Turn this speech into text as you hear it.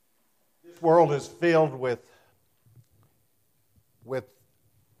This world is filled with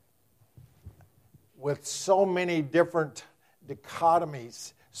so many different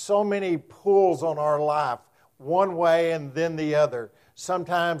dichotomies, so many pulls on our life, one way and then the other.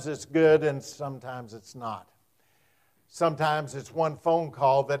 Sometimes it's good and sometimes it's not. Sometimes it's one phone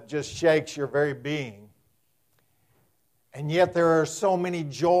call that just shakes your very being. And yet there are so many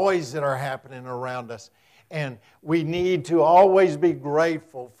joys that are happening around us. And we need to always be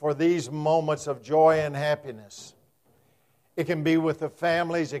grateful for these moments of joy and happiness. It can be with the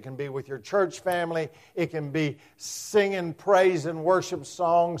families. It can be with your church family. It can be singing praise and worship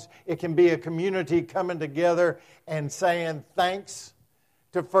songs. It can be a community coming together and saying thanks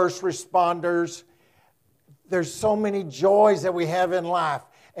to first responders. There's so many joys that we have in life,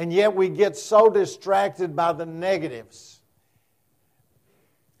 and yet we get so distracted by the negatives.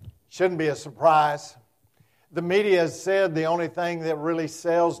 Shouldn't be a surprise. The media has said the only thing that really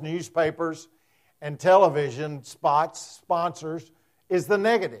sells newspapers and television sponsors, is the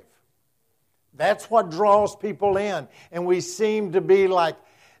negative. That's what draws people in. And we seem to be like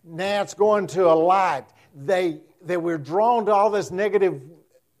gnats going to a light. That we're drawn to all this negative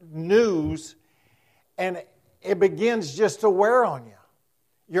news, and it begins just to wear on you.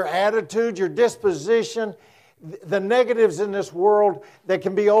 Your attitude, your disposition, the negatives in this world that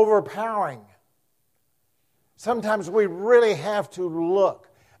can be overpowering. Sometimes we really have to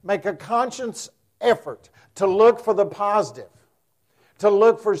make a conscious effort to look for the positive, to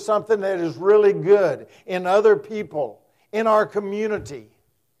look for something that is really good in other people, in our community.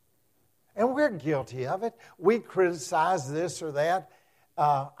 And we're guilty of it. We criticize this or that.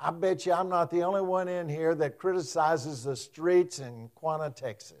 I bet you I'm not the only one in here that criticizes the streets in Quanah,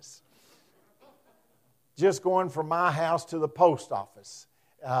 Texas. Just going from my house to the post office.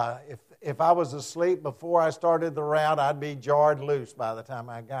 If I was asleep before I started the route, I'd be jarred loose by the time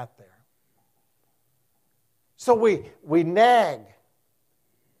I got there. So we nag.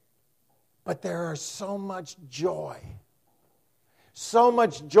 But there is so much joy. So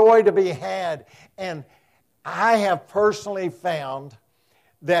much joy to be had. And I have personally found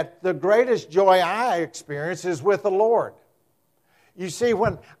that the greatest joy I experience is with the Lord. You see,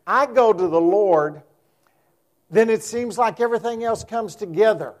 when I go to the Lord, then it seems like everything else comes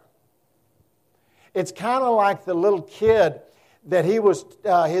together. It's kind of like the little kid that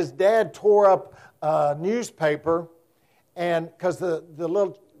his dad tore up a newspaper, and because the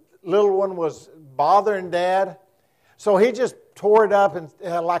little one was bothering Dad, so he just tore it up and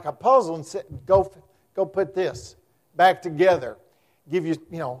like a puzzle and said, "Go put this back together." He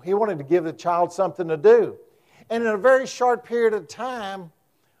wanted to give the child something to do, and in a very short period of time,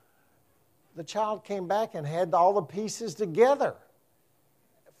 the child came back and had all the pieces together.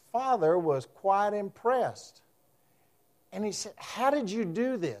 Father was quite impressed. And he said, "How did you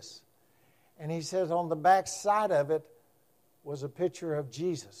do this?" And he says on the back side of it was a picture of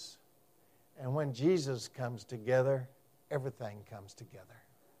Jesus. And when Jesus comes together, everything comes together.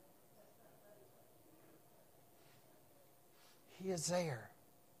 He is there.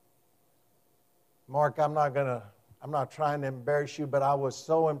 Mark, I'm not trying to embarrass you, but I was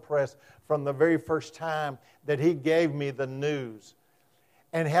so impressed from the very first time that he gave me the news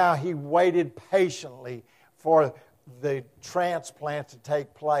and how he waited patiently for the transplant to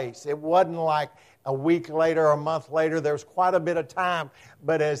take place. It wasn't like a week later or a month later. There was quite a bit of time.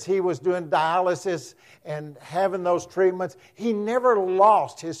 But as he was doing dialysis and having those treatments, he never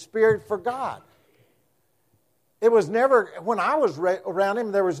lost his spirit for God. It was never, when I was around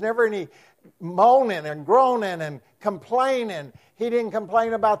him, there was never any moaning and groaning and complaining. He didn't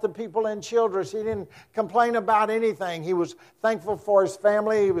complain about the people in Childress. He didn't complain about anything. He was thankful for his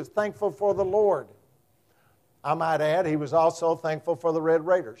family. He was thankful for the Lord. I might add, he was also thankful for the Red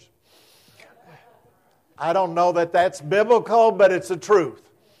Raiders. I don't know that that's biblical, but it's the truth.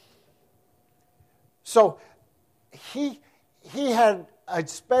 So he had a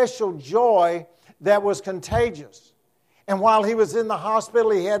special joy that was contagious. And while he was in the hospital,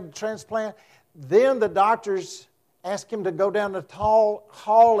 he had a transplant. Then the doctors asked him to go down the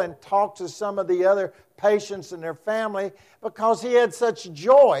hall and talk to some of the other patients and their family because he had such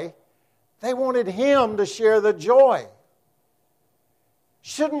joy. They wanted him to share the joy.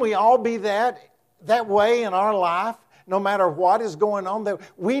 Shouldn't we all be that way in our life, no matter what is going on? That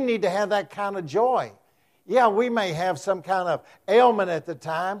we need to have that kind of joy. Yeah, we may have some kind of ailment at the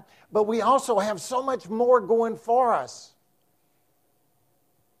time, but we also have so much more going for us.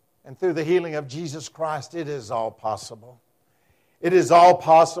 And through the healing of Jesus Christ, it is all possible. It is all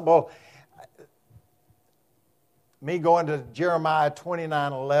possible. Me going to Jeremiah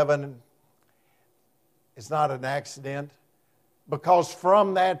 29:11, it's not an accident. because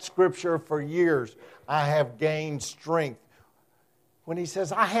from that scripture for years I have gained strength. When he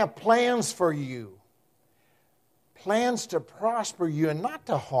says, I have plans for you, plans to prosper you and not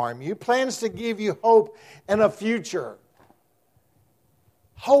to harm you, plans to give you hope and a future.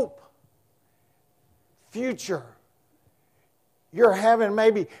 Hope, future. You're having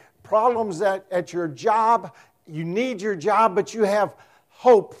maybe problems at your job. You need your job, but you have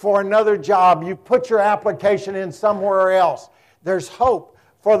hope for another job. You put your application in somewhere else. There's hope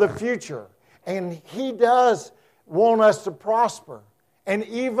for the future. And he does want us to prosper. And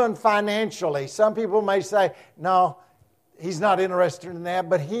even financially. Some people may say, no, he's not interested in that.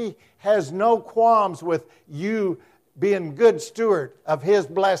 But he has no qualms with you being good steward of his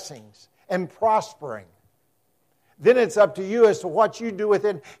blessings and prospering. Then it's up to you as to what you do with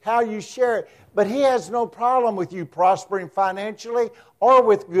it, how you share it. But he has no problem with you prospering financially or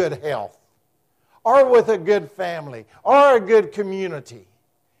with good health or with a good family or a good community.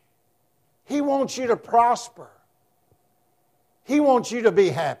 He wants you to prosper. He wants you to be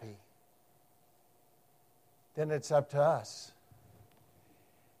happy. Then it's up to us.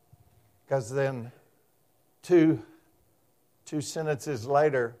 Because then two sentences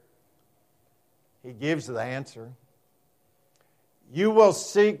later, he gives the answer. You will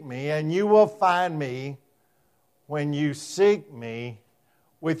seek me and you will find me when you seek me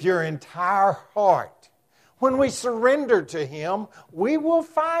with your entire heart. When we surrender to him, we will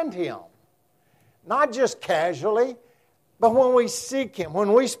find him. Not just casually, but when we seek him,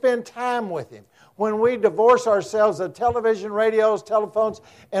 when we spend time with him, when we divorce ourselves of television, radios, telephones,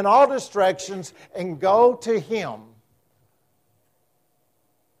 and all distractions and go to him,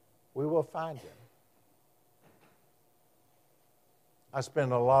 we will find him. I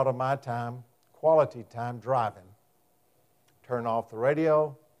spend a lot of my time, quality time, driving. Turn off the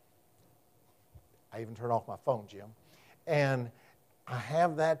radio. I even turn off my phone, Jim. And I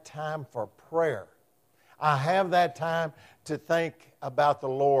have that time for prayer. I have that time to think about the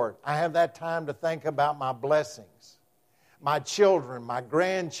Lord. I have that time to think about my blessings, my children, my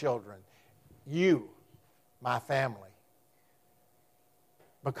grandchildren, you, my family.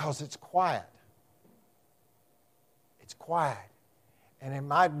 Because it's quiet. It's quiet. And it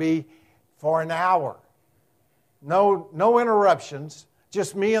might be for an hour. No interruptions,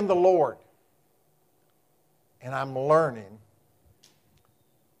 just me and the Lord. And I am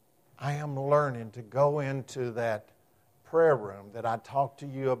learning to go into that prayer room that I talked to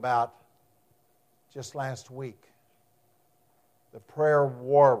you about just last week. The prayer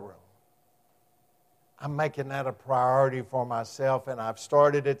war room. I'm making that a priority for myself, and I've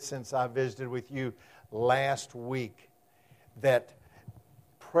started it since I visited with you last week. That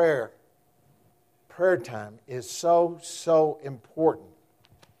prayer time is so important.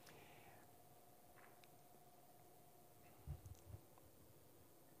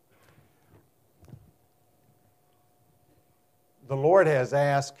 The Lord has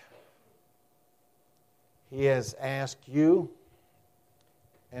asked you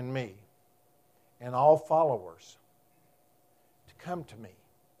and me and all followers to come to me.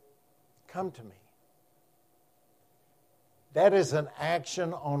 Come to me. That is an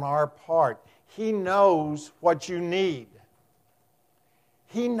action on our part. He knows what you need.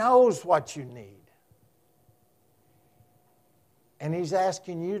 He knows what you need. And he's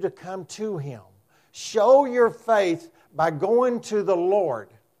asking you to come to him. Show your faith by going to the Lord.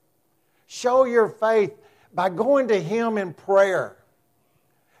 Show your faith by going to him in prayer.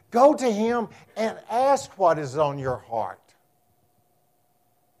 Go to him and ask what is on your heart.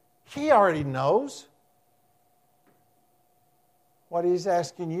 He already knows. What he's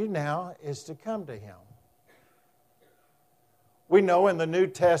asking you now is to come to him. We know in the New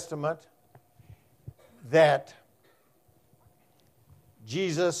Testament that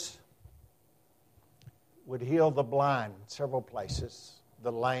Jesus would heal the blind in several places,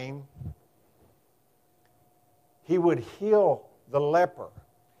 the lame. He would heal the leper.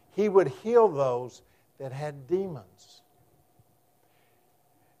 He would heal those that had demons.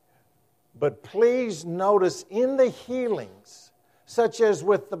 But please notice in the healings, such as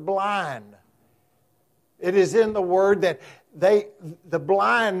with the blind, it is in the Word that the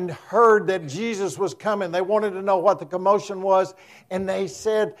blind heard that Jesus was coming. They wanted to know what the commotion was, and they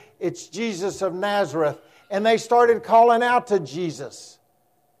said, "It's Jesus of Nazareth." And they started calling out to Jesus.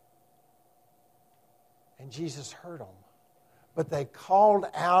 And Jesus heard them. But they called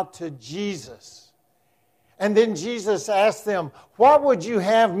out to Jesus. And then Jesus asked them, "What would you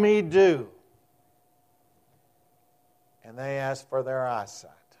have me do?" And they asked for their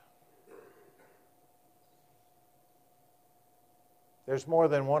eyesight. There's more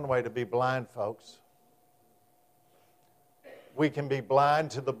than one way to be blind, folks. we can be blind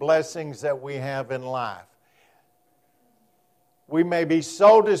to the blessings that we have in life. We may be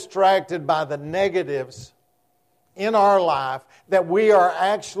so distracted by the negatives in our life that we are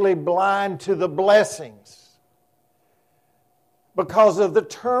actually blind to the blessings because of the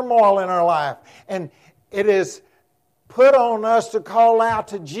turmoil in our life. And it is put on us to call out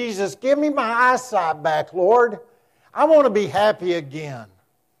to Jesus, give me my eyesight back, Lord. I want to be happy again.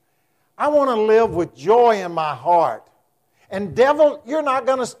 I want to live with joy in my heart. And devil, you're not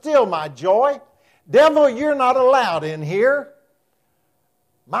going to steal my joy. Devil, you're not allowed in here.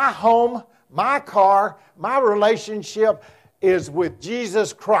 My home, my car, my relationship is with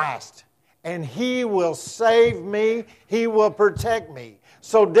Jesus Christ. And He will save me. He will protect me.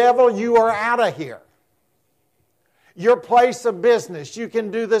 So devil, you are out of here. Your place of business, you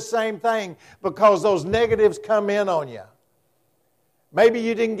can do the same thing because those negatives come in on you. Maybe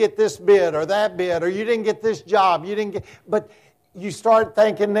you didn't get this bid or that bid, or you didn't get this job. But you start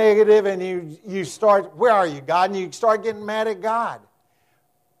thinking negative, and you start, where are you, God? And you start getting mad at God.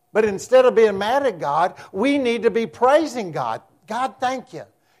 But instead of being mad at God, we need to be praising God. God, thank you.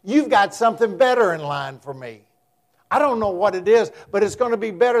 You've got something better in line for me. I don't know what it is, but it's going to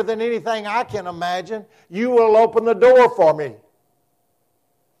be better than anything I can imagine. You will open the door for me.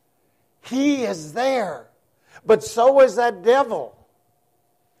 He is there. But so is that devil.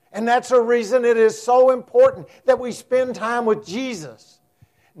 And that's a reason it is so important that we spend time with Jesus.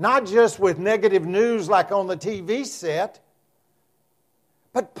 Not just with negative news like on the TV set,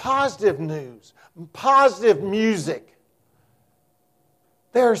 but positive news, positive music.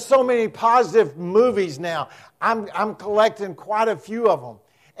 There are so many positive movies now. I'm collecting quite a few of them.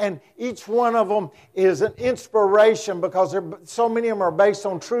 And each one of them is an inspiration because so many of them are based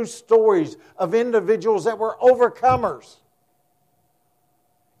on true stories of individuals that were overcomers.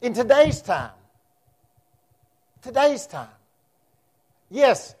 In today's time.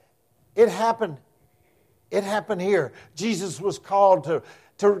 Yes, it happened. It happened here. Jesus was called to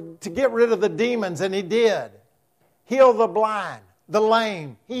get rid of the demons, and He did. Heal the blind, the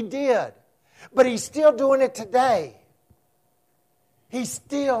lame. He did. But He's still doing it today. He's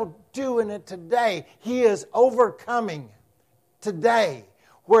still doing it today. He is overcoming today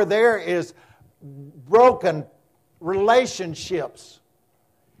where there is broken relationships.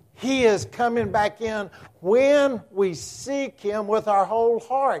 He is coming back in when we seek Him with our whole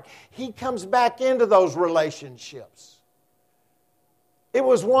heart. He comes back into those relationships. It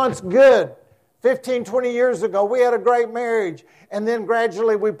was once good. 15, 20 years ago, we had a great marriage, and then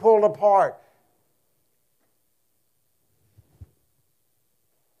gradually we pulled apart.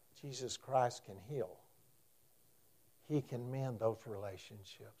 Jesus Christ can heal. He can mend those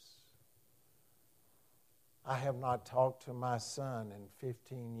relationships. I have not talked to my son in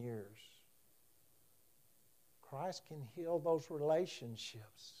 15 years. Christ can heal those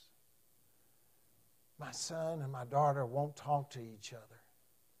relationships. My son and my daughter won't talk to each other.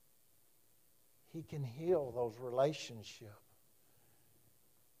 He can heal those relationships.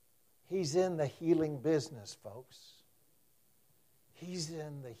 He's in the healing business, folks. He's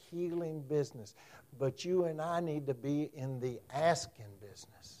in the healing business. But you and I need to be in the asking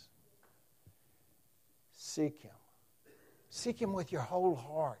business. Seek Him. Seek Him with your whole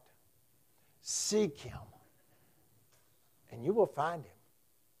heart. Seek Him. And you will find Him.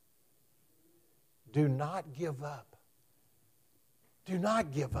 Do not give up. Do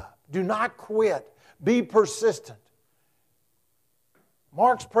not give up. Do not quit. Be persistent.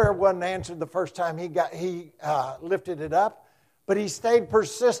 Mark's prayer wasn't answered the first time he lifted it up, but he stayed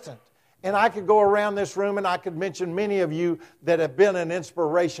persistent. And I could go around this room and I could mention many of you that have been an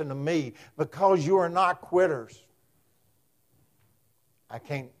inspiration to me because you are not quitters. I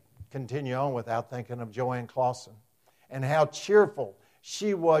can't continue on without thinking of Joanne Clausen and how cheerful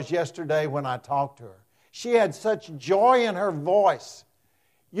she was yesterday when I talked to her. She had such joy in her voice.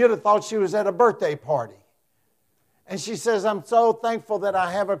 You'd have thought she was at a birthday party. And she says, I'm so thankful that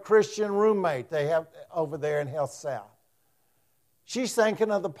I have a Christian roommate they have over there in Health South. She's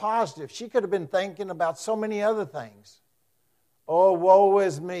thinking of the positive. She could have been thinking about so many other things. Oh, woe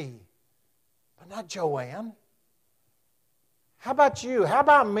is me. But not Joanne. How about you? How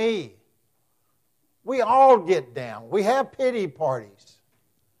about me? We all get down. We have pity parties.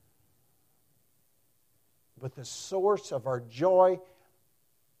 But the source of our joy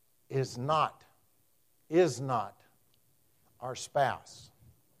is not our spouse.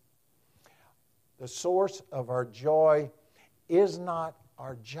 The source of our joy is not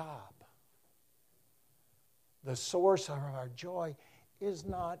our job. The source of our joy is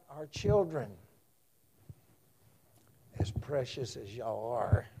not our children. As precious as y'all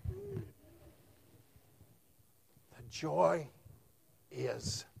are. The joy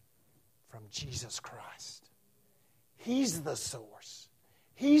is from Jesus Christ. He's the source.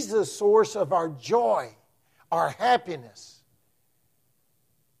 He's the source of our joy, our happiness.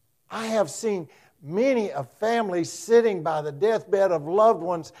 I have seen many of families sitting by the deathbed of loved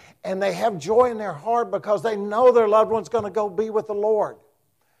ones, and they have joy in their heart because they know their loved one's going to go be with the Lord.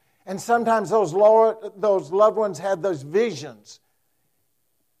 And sometimes those loved ones had those visions.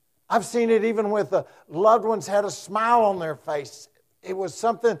 I've seen it even with the loved ones had a smile on their face. It was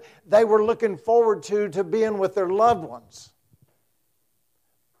something they were looking forward to being with their loved ones.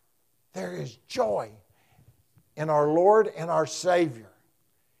 There is joy in our Lord and our Savior.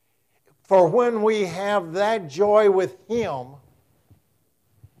 For when we have that joy with Him,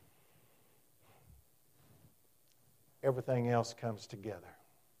 everything else comes together.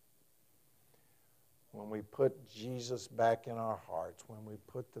 When we put Jesus back in our hearts, when we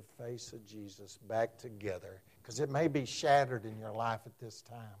put the face of Jesus back together, because it may be shattered in your life at this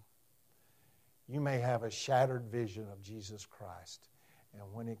time. You may have a shattered vision of Jesus Christ. And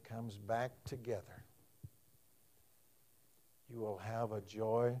when it comes back together, you will have a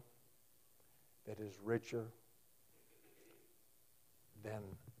joy that is richer than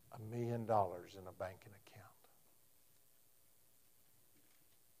 $1 million in a banking account.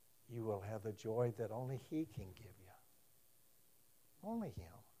 You will have the joy that only He can give you. Only Him.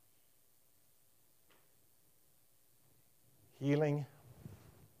 Healing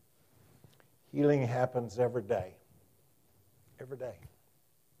happens every day. Every day.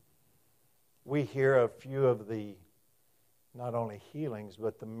 We hear a few of the, not only healings,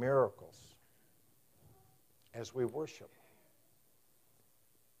 but the miracles as we worship.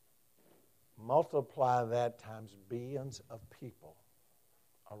 Multiply that times billions of people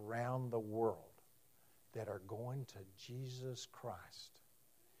around the world that are going to Jesus Christ.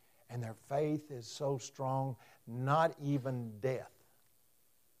 And their faith is so strong, not even death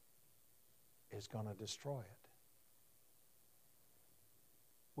is going to destroy it.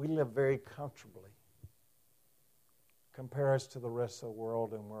 We live very comfortably. Compare us to the rest of the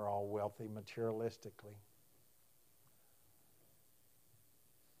world and we're all wealthy materialistically.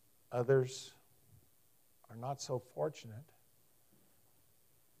 Others are not so fortunate,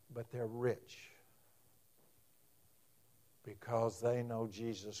 but they're rich because they know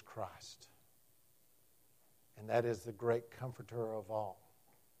Jesus Christ. And that is the great comforter of all,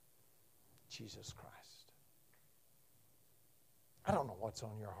 Jesus Christ. I don't know what's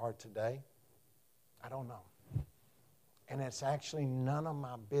on your heart today. I don't know. And it's actually none of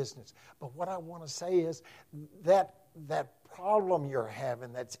my business. But what I want to say is that problem you're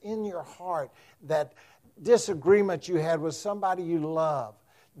having that's in your heart, that disagreement you had with somebody you love,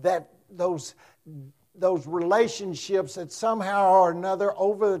 that those relationships that somehow or another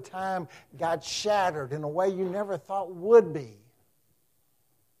over the time got shattered in a way you never thought would be.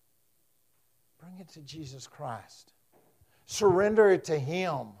 Bring it to Jesus Christ. Surrender it to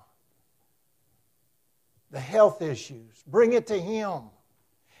Him. The health issues, bring it to Him.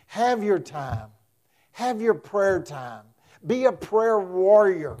 Have your time. Have your prayer time. Be a prayer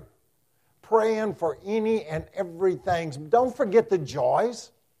warrior, praying for any and everything. Don't forget the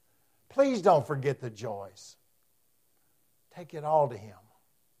joys. Please don't forget the joys. Take it all to Him,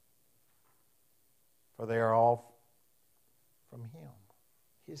 for they are all from Him.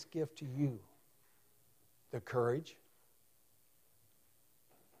 His gift to you. The courage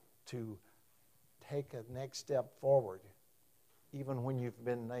to take a next step forward, even when you've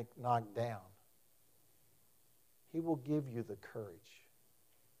been knocked down. He will give you the courage.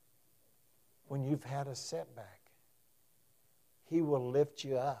 When you've had a setback, He will lift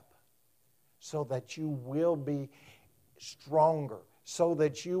you up so that you will be stronger, so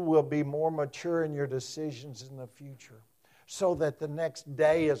that you will be more mature in your decisions in the future, so that the next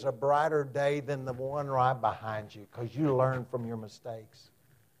day is a brighter day than the one right behind you because you learn from your mistakes.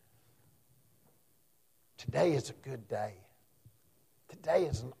 Today is a good day. Today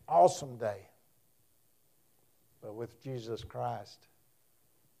is an awesome day. But with Jesus Christ,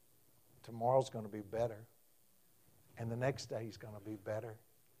 tomorrow's going to be better. And the next day is going to be better.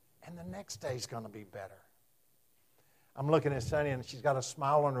 And the next day is going to be better. I'm looking at Sonny and she's got a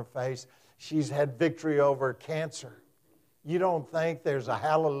smile on her face. She's had victory over cancer. You don't think there's a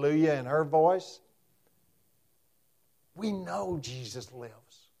hallelujah in her voice? We know Jesus lives.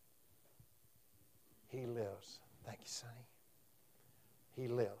 He lives. Thank you, Sonny. He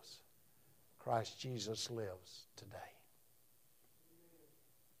lives. Christ Jesus lives today.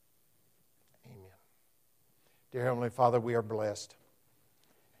 Amen. Dear Heavenly Father, we are blessed.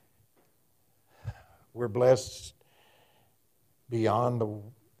 We're blessed beyond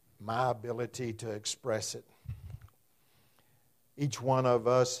my ability to express it. Each one of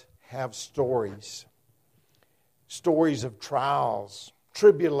us have stories. Stories of trials,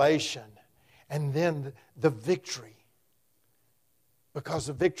 tribulation, and then the victory. Because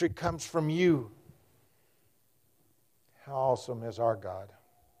the victory comes from you. How awesome is our God?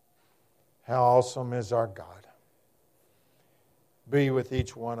 How awesome is our God? Be with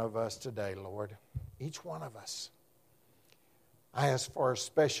each one of us today, Lord. Each one of us. I ask for a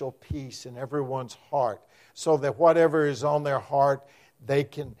special peace in everyone's heart so that whatever is on their heart, they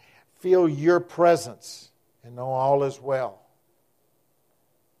can feel your presence and know all is well.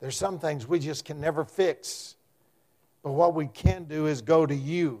 There's some things we just can never fix. But what we can do is go to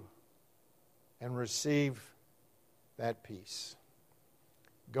you and receive that peace.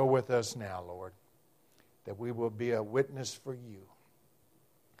 Go with us now, Lord, that we will be a witness for you.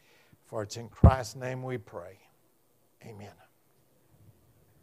 For it's in Christ's name we pray. Amen.